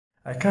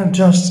I can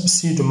just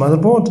see the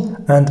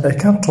motherboard and I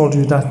can tell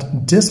you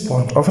that this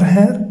point over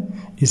here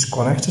is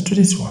connected to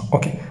this one.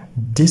 Okay,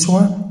 this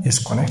one is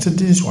connected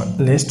to this one.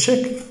 Let's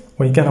check.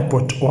 We're gonna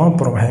put one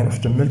probe here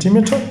of the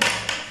multimeter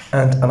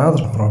and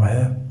another probe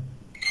here.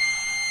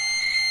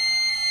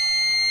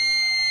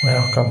 We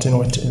have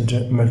continuity in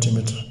the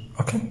multimeter.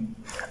 Okay,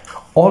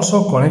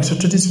 also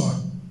connected to this one.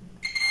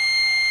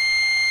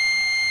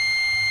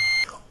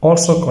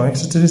 Also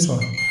connected to this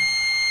one.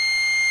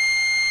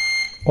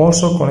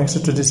 Also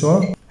connected to this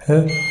one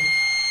here.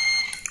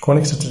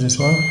 Connected to this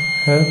one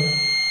here.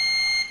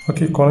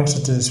 Okay,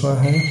 connected to this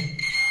one here.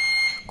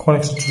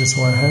 Connected to this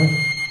one here,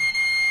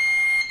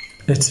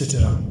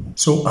 etc.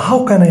 So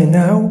how can I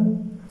now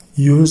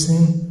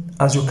using,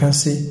 as you can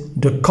see,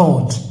 the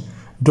code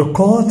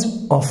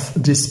of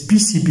this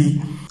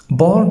PCB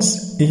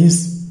boards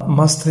is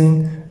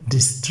mastering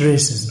these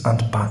traces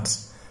and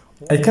paths.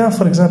 I can,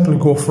 for example,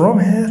 go from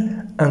here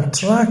and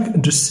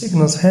track the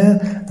signals here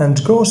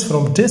and goes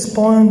from this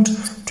point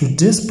to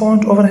this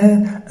point over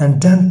here, and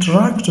then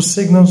track the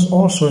signals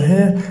also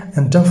here,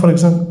 and then, for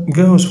example,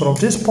 goes from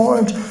this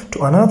point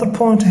to another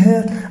point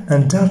here,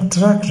 and then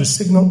track the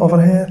signal over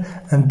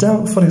here, and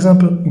then, for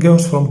example,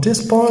 goes from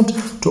this point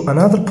to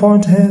another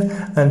point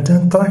here, and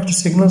then track the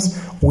signals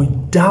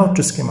without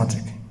the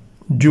schematic.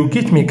 Do you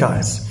get me,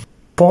 guys?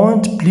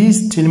 Point,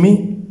 please tell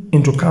me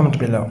in the comment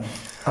below.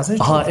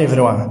 Hi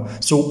everyone,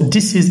 so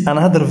this is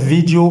another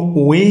video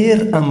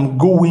where I'm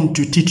going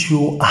to teach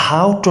you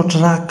how to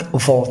track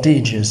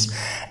voltages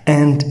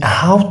and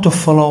how to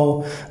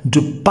follow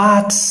the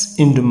paths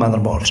in the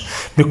motherboard,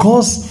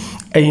 because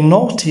I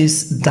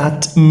noticed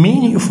that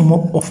many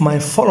of my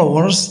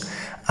followers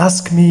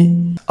ask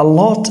me a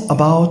lot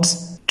about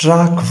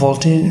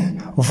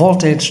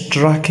voltage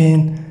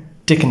tracking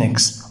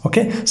techniques.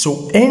 Okay,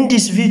 so in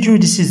this video,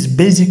 this is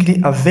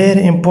basically a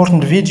very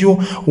important video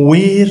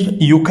where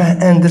you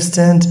can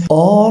understand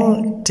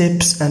all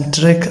tips and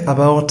tricks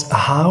about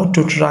how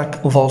to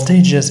track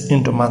voltages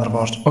in the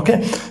motherboard.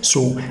 Okay,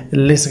 so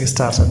let's get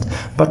started.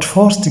 But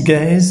first,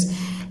 guys,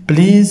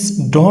 please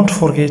don't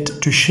forget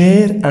to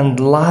share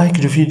and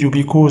like the video,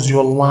 because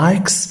your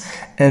likes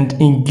and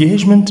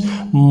engagement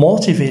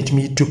motivate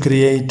me to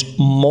create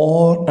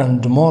more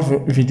and more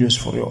videos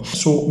for you.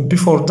 So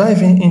before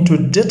diving into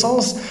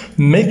details,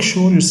 make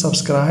sure you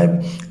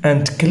subscribe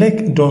and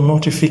click the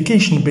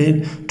notification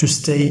bell to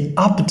stay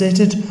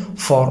updated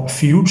for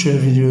future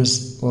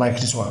videos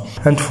like this one.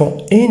 And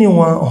for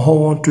anyone who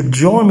wants to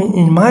join me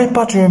in my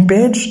Patreon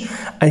page,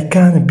 I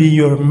can be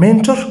your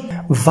mentor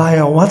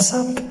via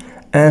WhatsApp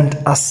and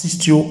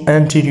assist you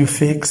until you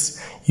fix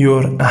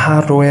your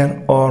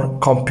hardware or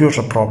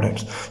computer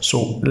problems.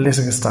 So let's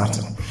get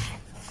started.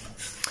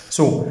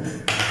 So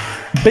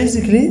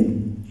basically,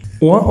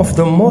 one of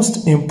the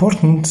most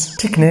important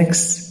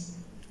techniques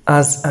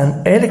as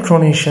an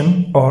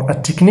electronician or a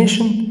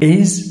technician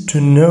is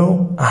to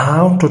know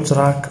how to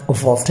track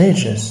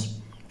voltages.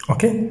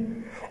 Okay?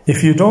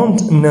 If you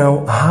don't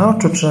know how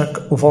to track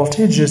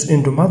voltages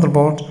in the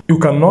motherboard, you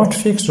cannot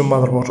fix the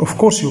motherboard. Of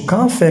course, you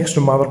can fix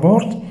the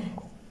motherboard,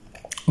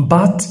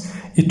 but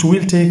it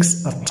will take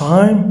a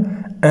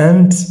time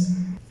and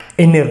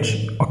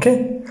energy.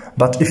 Okay,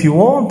 but if you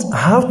want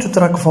how to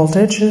track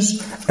voltages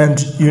and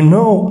you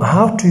know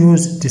how to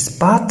use this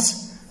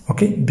path,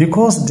 okay,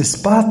 because these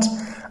paths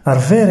are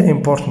very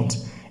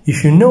important.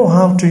 If you know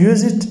how to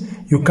use it,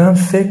 you can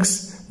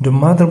fix the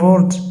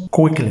motherboard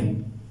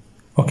quickly.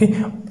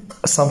 Okay,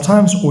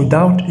 sometimes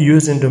without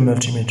using the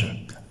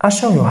multimeter. I'll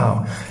show you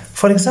how.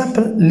 For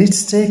example,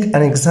 let's take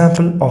an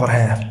example over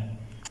here.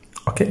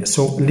 Okay,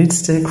 so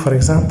let's take, for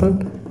example,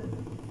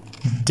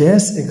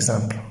 this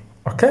example.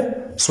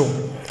 Okay, so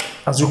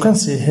as you can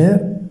see here,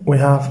 we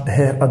have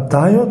here a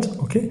diode.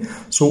 Okay,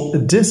 so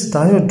this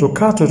diode, the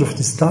cathode of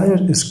this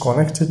diode is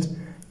connected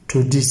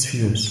to this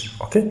fuse.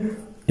 Okay,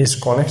 is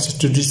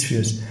connected to this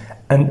fuse,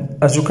 and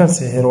as you can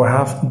see here, we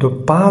have the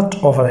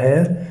path over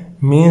here,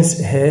 means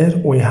here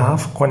we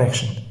have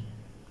connection.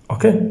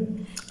 Okay,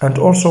 and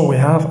also we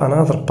have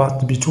another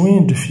path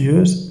between the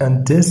fuse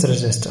and this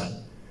resistor.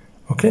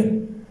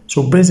 Okay.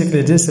 So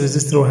basically this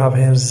resistor we have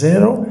here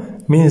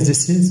 0, means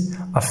this is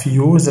a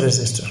fuse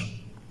resistor.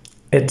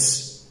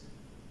 Its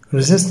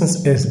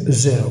resistance is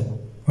 0.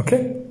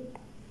 Okay?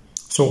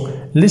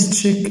 So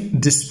let's check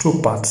these two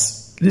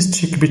paths. Let's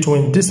check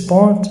between this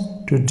point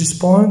to this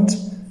point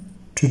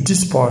to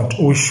this point.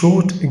 We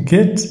should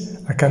get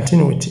a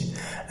continuity.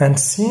 And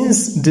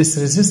since this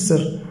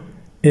resistor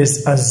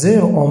is a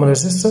 0 ohm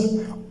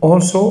resistor,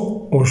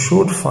 also we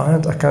should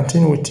find a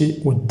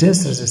continuity with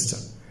this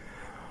resistor.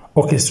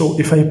 Okay, so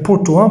if I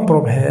put one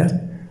probe here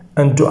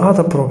and the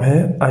other probe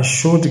here, I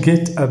should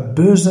get a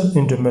buzzer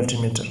in the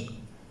multimeter.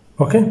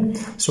 Okay,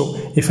 so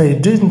if I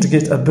didn't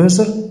get a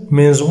buzzer,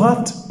 means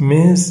what?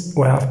 Means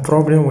we have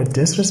problem with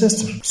this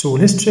resistor. So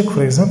let's check,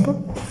 for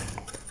example.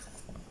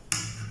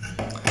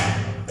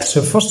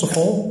 So first of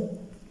all,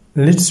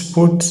 let's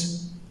put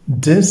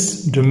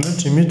this, the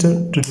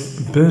multimeter, to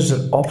the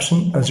buzzer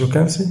option, as you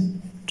can see,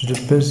 to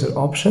the buzzer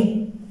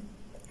option.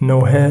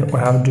 Now here we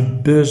have the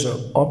buzzer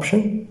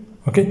option.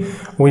 Okay,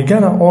 we're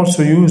gonna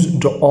also use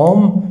the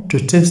ohm to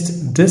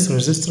test this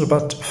resistor,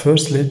 but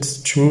first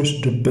let's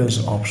choose the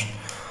best option.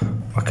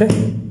 Okay,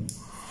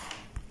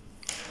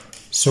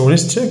 so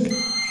let's check.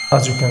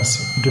 As you can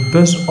see, the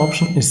best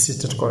option is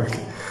seated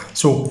correctly.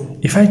 So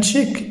if I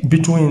check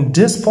between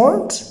this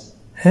point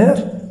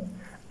here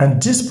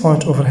and this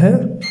point over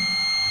here,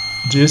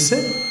 do you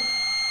see?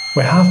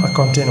 We have a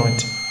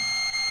continuity.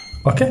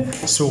 Okay,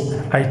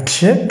 so I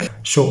check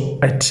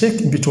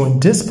between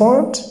this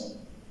point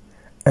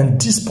and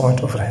this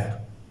point over here.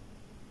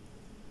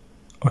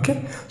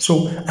 Okay,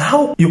 so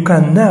how you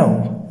can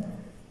now,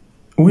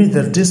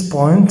 whether this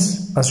point,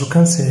 as you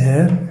can see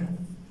here,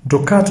 the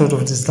cathode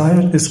of this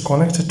diode is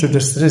connected to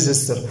this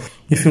resistor,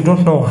 if you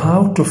don't know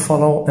how to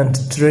follow and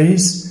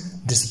trace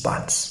these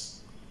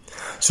paths.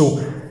 So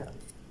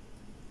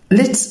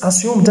let's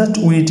assume that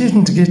we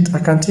didn't get a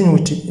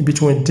continuity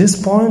between this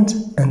point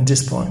and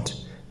this point.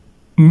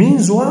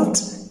 Means what?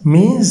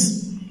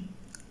 Means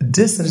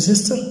this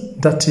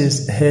resistor that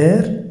is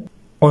here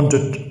on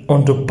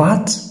the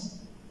path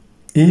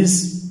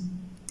is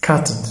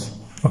cutted.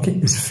 Okay,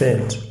 is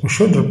failed. We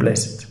should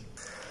replace it.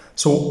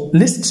 So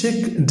let's check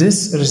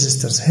this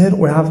resistors. Here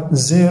we have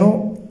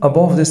 0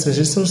 above these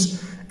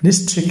resistors.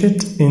 Let's check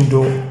it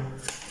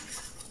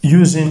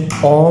using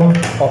ohm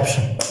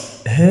option.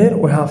 Here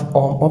we have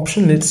ohm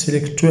option. Let's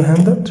select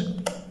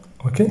 200.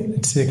 Okay,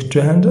 let's select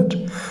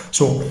 200.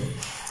 So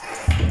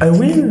I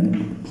will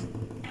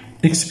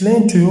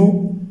explain to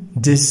you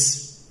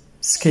these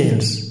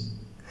scales.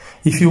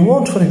 If you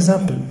want, for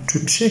example,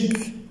 to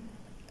check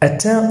a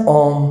 10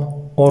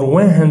 ohm or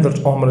 100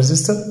 ohm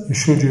resistor, you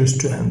should use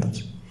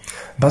 200.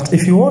 But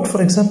if you want,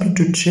 for example,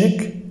 to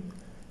check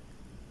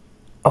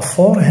a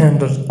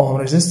 400 ohm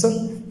resistor,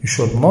 you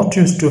should not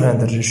use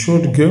 200. You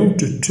should go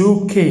to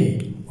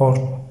 2K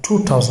or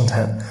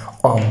 2000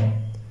 ohm.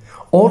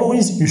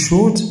 Always you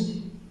should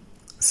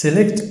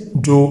select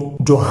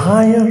the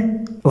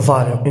higher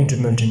value in the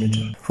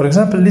multimeter. For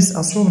example, let's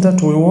assume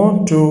that we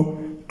want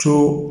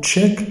to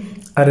check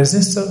a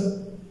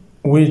resistor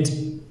with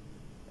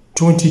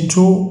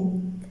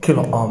 22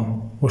 kilo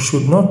ohm. We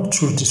should not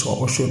choose this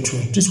one. We should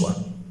choose this one.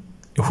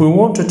 If we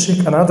want to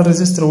check another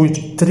resistor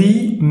with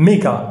 3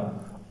 mega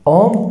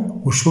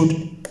ohm, we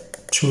should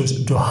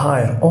choose the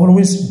higher,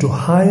 always the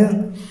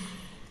higher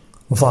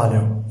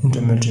value in the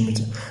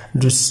multimeter.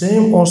 The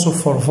same also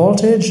for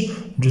voltage,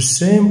 the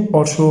same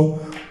also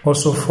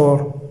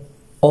for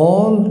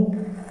all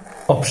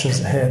options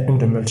here in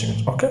the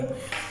multimeter. Okay,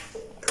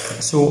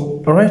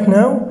 so right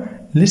now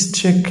let's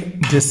check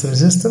these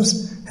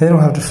resistors. Here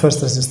we have the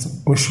first resistor.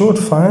 We should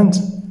find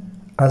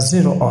a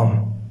 0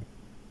 ohm.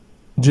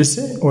 Do you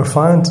see? We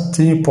find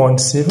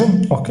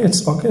 3.7. Okay,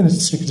 it's okay.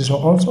 Let's check this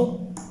one also.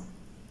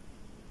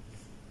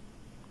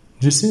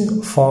 Do you see?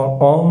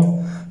 4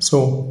 ohm.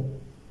 So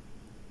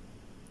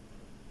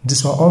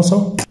this one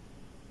also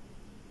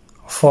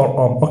 4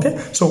 ohm. Okay,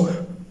 so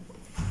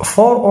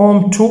 4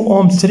 ohm, 2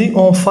 ohm, 3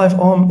 ohm, 5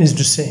 ohm is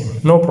the same.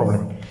 No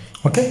problem.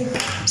 Okay,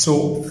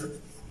 so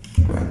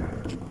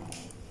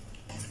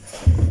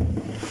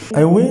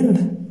I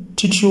will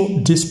teach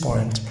you this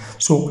point.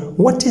 So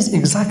what is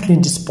exactly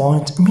this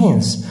point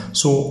means?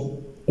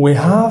 So we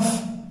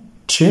have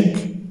checked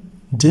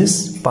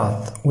this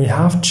path. We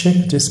have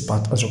checked this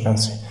path, as you can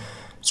see.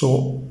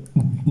 So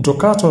the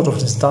cathode of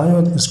this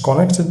diode is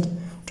connected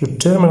to the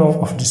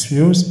terminal of this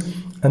fuse,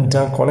 and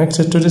then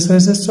connected to this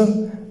resistor,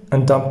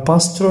 and then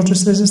passed through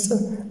this resistor,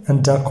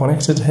 and then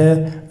connected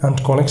here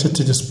and connected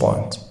to this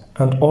point,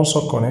 and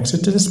also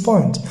connected to this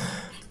point.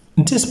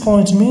 This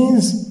point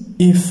means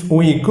if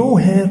we go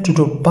here to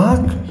the back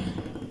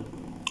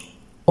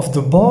of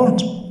the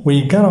board,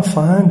 we're gonna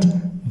find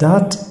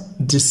that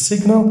this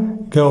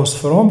signal goes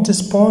from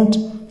this point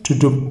to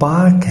the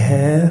back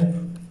here,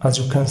 as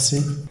you can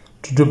see,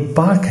 to the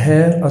back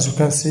here, as you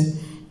can see,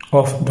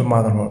 of the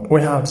motherboard.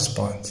 We have this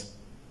point.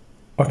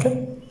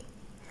 Okay,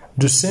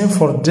 the same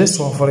for this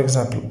one, for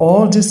example.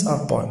 All these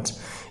are points.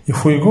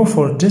 If we go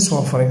for this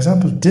one, for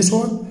example, this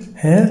one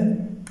here,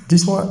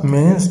 this one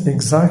means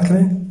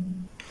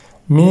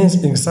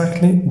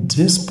exactly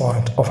this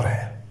point over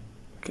here.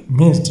 Okay,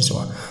 means this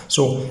one.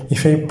 So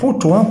if I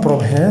put one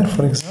probe here,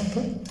 for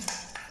example,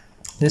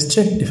 let's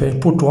check. If I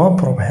put one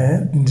probe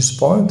here in this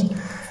point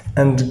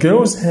and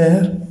goes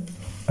here,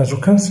 as you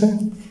can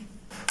see,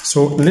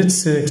 so let's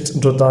select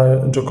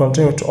the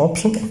continuity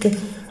option. Okay,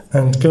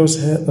 and goes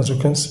here, as you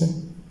can see,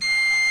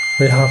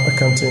 we have a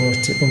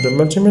continuity in the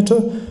multimeter,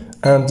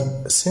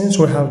 and since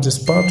we have this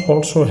part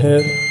also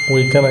here,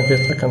 we're gonna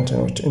get a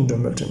continuity in the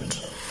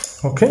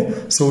multimeter. Okay,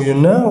 so you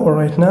know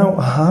right now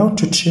how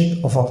to check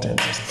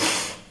voltages.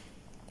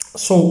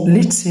 So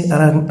let's see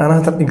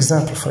another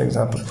example. For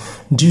example,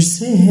 do you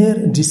see here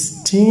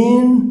this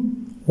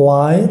thin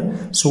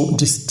wire? So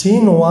this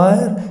thin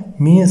wire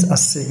means a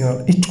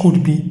signal. It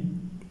could be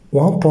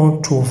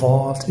 1.2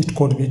 volt, it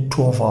could be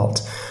 2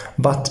 volt,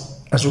 but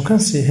as you can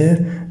see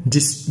here,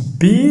 this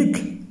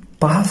big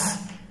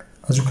path,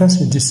 as you can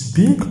see, this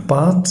big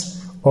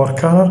path or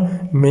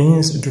color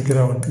means the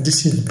ground.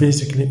 This is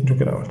basically the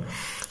ground.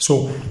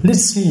 So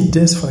let's see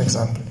this for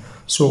example.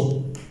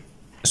 So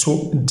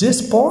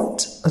this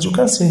point, as you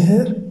can see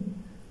here,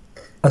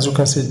 as you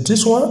can see,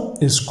 this one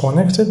is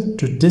connected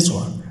to this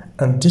one,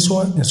 and this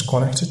one is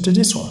connected to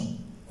this one.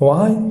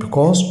 Why?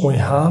 Because we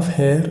have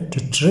here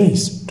the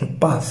trace, the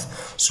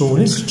path. So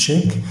let's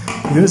check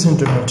using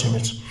the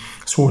multimeter.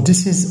 So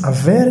this is a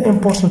very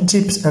important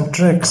tips and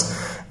tricks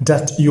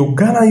that you're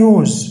gonna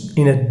use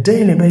in a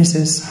daily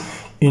basis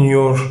in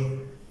your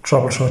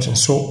troubleshooting.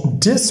 So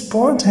this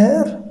point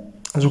here,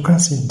 as you can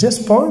see,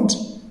 this point,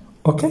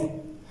 okay,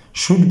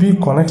 should be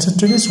connected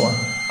to this one,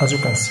 as you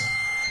can see.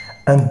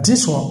 And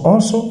this one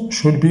also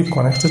should be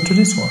connected to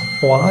this one.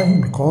 Why?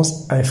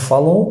 Because I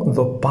follow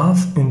the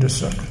path in the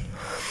circle.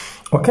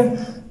 Okay?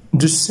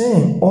 The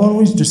same,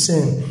 always the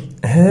same.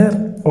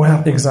 Here we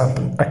have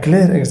example, a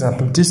clear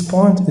example. This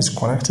point is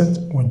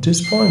connected with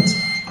this point.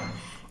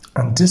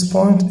 And this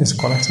point is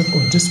connected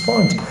with this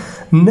point.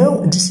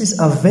 Now, this is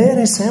a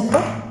very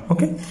simple,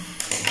 okay?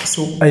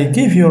 So I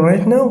give you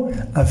right now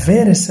a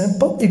very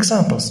simple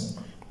examples.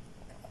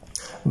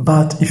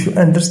 But if you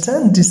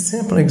understand these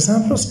simple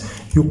examples,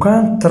 you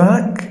can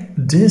track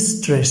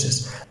these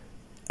traces.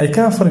 I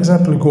can, for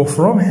example, go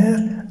from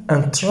here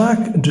and track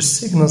the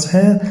signals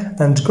here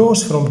and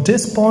goes from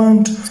this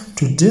point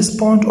to this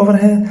point over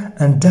here,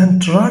 and then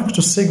track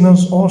the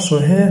signals also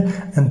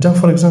here, and then,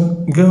 for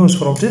example, goes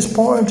from this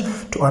point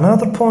to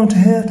another point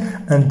here,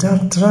 and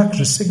then track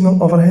the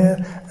signal over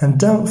here, and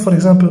then, for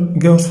example,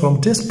 goes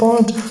from this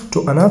point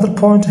to another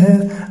point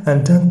here,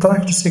 and then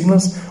track the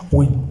signals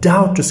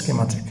without the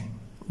schematic.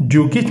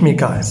 Do you get me,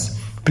 guys?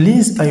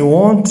 Please, I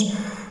want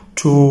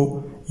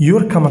to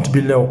your comment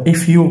below.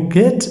 If you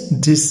get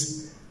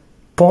this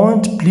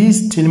point,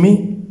 please tell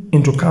me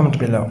in the comment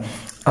below.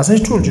 As I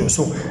told you,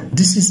 so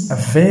this is a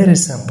very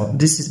simple.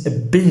 This is a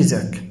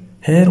basic.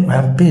 Here we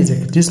have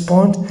basic. This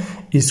point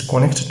is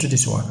connected to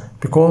this one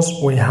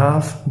because we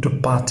have the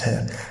path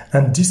here,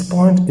 and this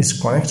point is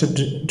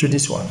connected to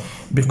this one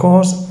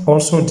because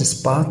also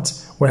this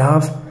path we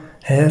have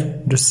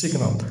here the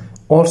signal.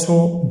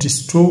 Also,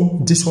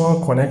 this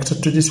one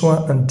connected to this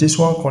one, and this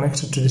one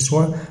connected to this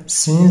one,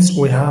 since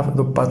we have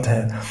the path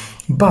here.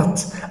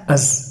 But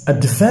as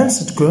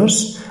advanced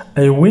course,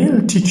 I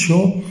will teach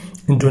you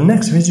in the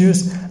next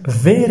videos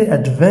very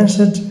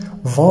advanced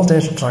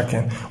voltage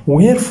tracking,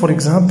 where, for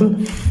example,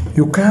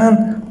 you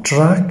can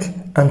track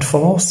and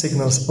follow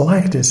signals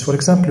like this. For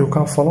example, you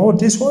can follow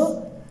this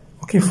one,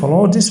 okay,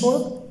 follow this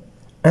one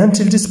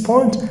until this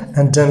point,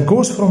 and then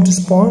goes from this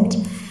point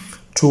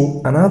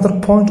to another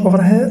point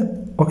over here.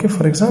 Okay,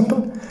 for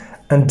example,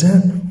 and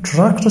then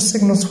track the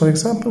signals, for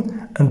example,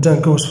 and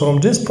then goes from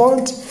this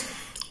point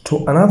to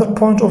another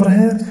point over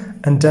here,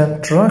 and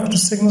then track the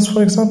signals,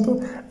 for example,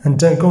 and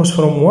then goes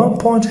from one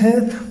point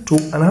here to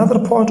another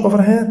point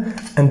over here,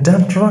 and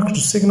then track the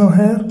signal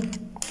here,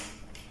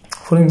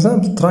 for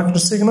example, track the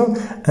signal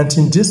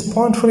until this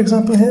point, for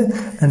example, here,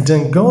 and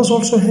then goes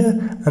also here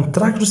and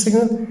track the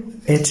signal,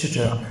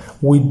 etc.,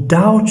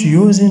 without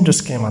using the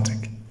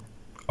schematic.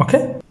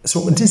 Okay?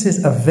 So this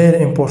is a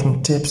very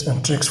important tips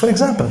and tricks. For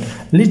example,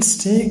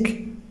 let's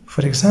take,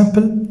 for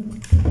example,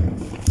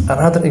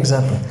 another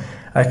example.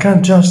 I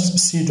can just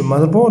see the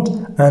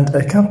motherboard, and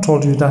I can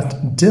tell you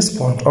that this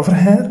point over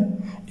here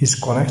is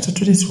connected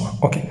to this one.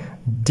 Okay,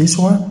 this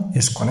one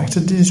is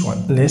connected to this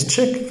one. Let's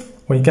check.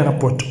 We're gonna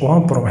put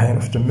one probe here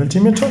of the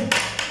multimeter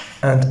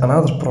and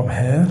another probe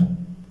here.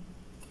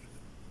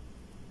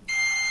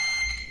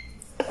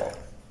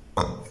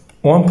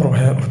 One probe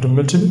here of the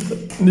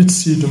multimeter. Let's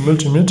see the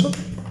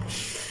multimeter.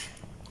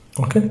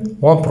 Okay,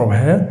 one probe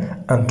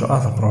here and the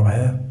other probe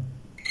here.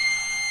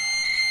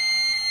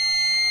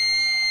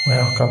 We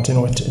have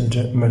continuity in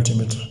the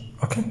multimeter.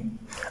 Okay,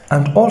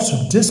 and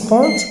also this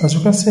point, as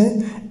you can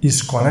see,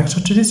 is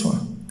connected to this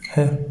one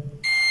here.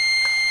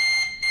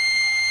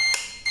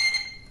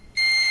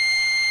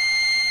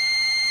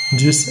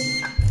 Do you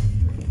see?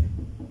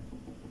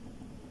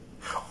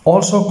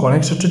 Also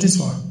connected to this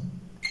one.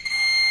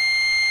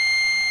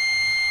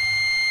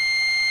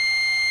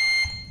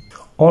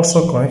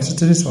 Also connected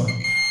to this one.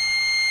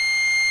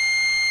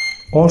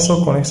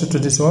 Also connected to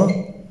this one.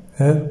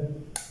 Here.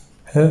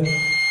 Here.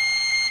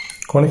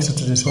 Connected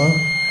to this one.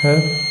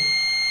 Here.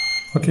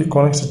 Okay,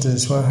 connected to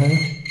this one here.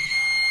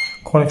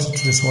 Connected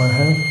to this one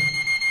here.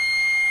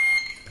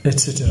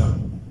 Etc.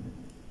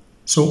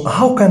 So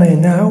how can I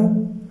now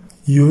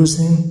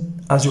using,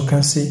 as you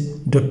can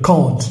see, the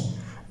code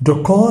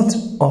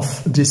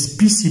of this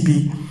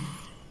PCB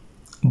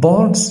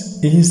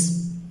boards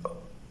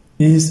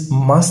is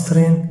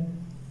mastering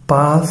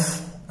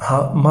path,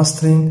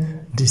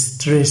 mastering these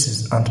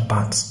traces and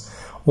paths.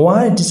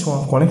 Why this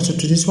one connected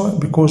to this one?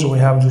 Because we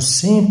have the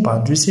same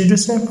path. Do you see the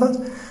same path?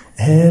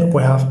 Here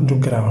we have the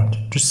ground,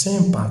 the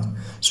same path.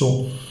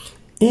 So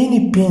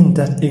any pin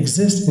that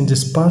exists in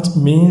this path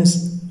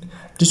means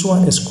this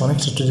one is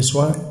connected to this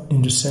one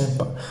in the same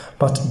path,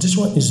 but this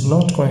one is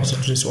not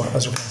connected to this one,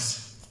 as you can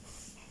see.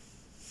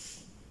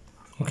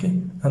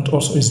 Okay, and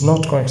also is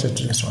not connected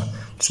to this one.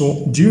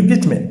 So do you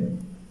get me?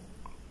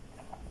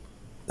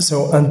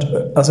 So, and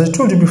as I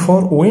told you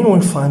before, when we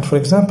find, for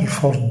example,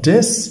 for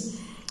this,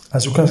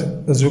 as you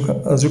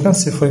can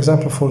see, for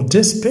example, for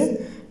this pin,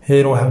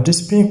 here we have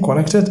this pin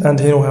connected, and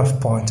here we have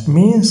point.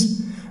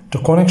 Means the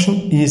connection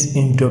is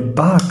in the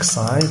back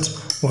side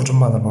of the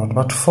motherboard.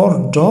 But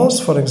for those,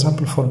 for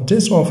example, for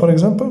this one, for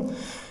example,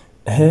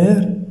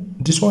 here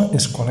this one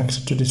is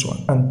connected to this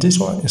one, and this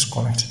one is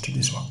connected to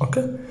this one.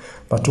 Okay.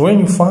 But when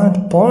you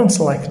find points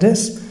like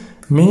this,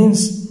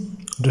 means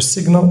the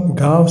signal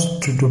goes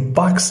to the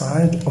back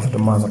side of the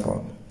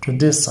motherboard, to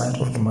this side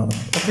of the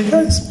motherboard. Okay,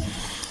 guys.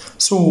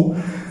 So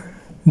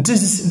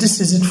this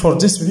is it for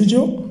this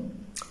video.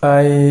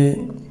 I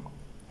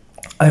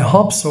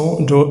hope so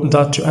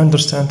that you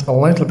understand a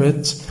little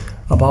bit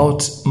about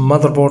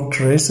motherboard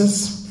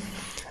traces,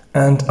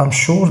 and I'm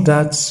sure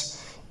that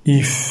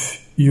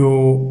if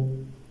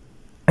you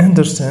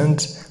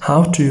understand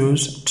how to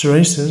use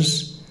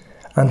traces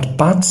and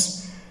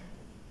paths,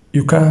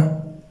 you can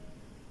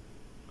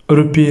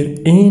repair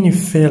any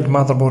failed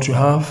motherboard you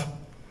have,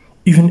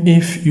 even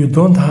if you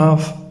don't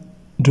have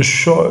the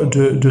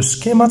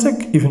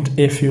schematic. Even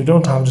if you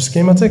don't have the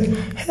schematic,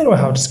 here we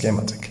have the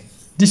schematic.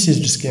 This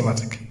is the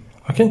schematic.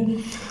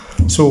 Okay,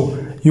 so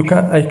you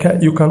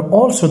can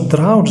also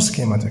draw the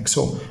schematic.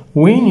 So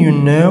when you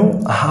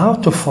know how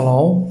to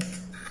follow,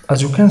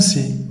 as you can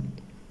see,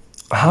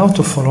 how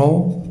to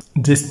follow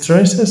these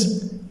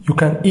traces, you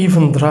can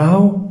even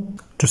draw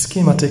the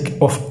schematic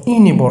of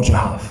any board you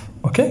have.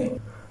 Okay.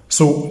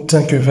 So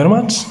thank you very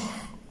much,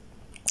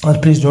 and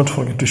please don't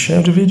forget to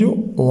share the video,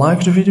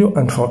 like the video,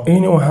 and for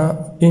anyone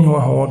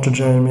who wants to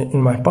join me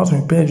in my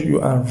Patreon page, you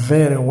are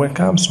very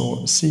welcome.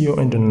 So see you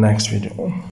in the next video.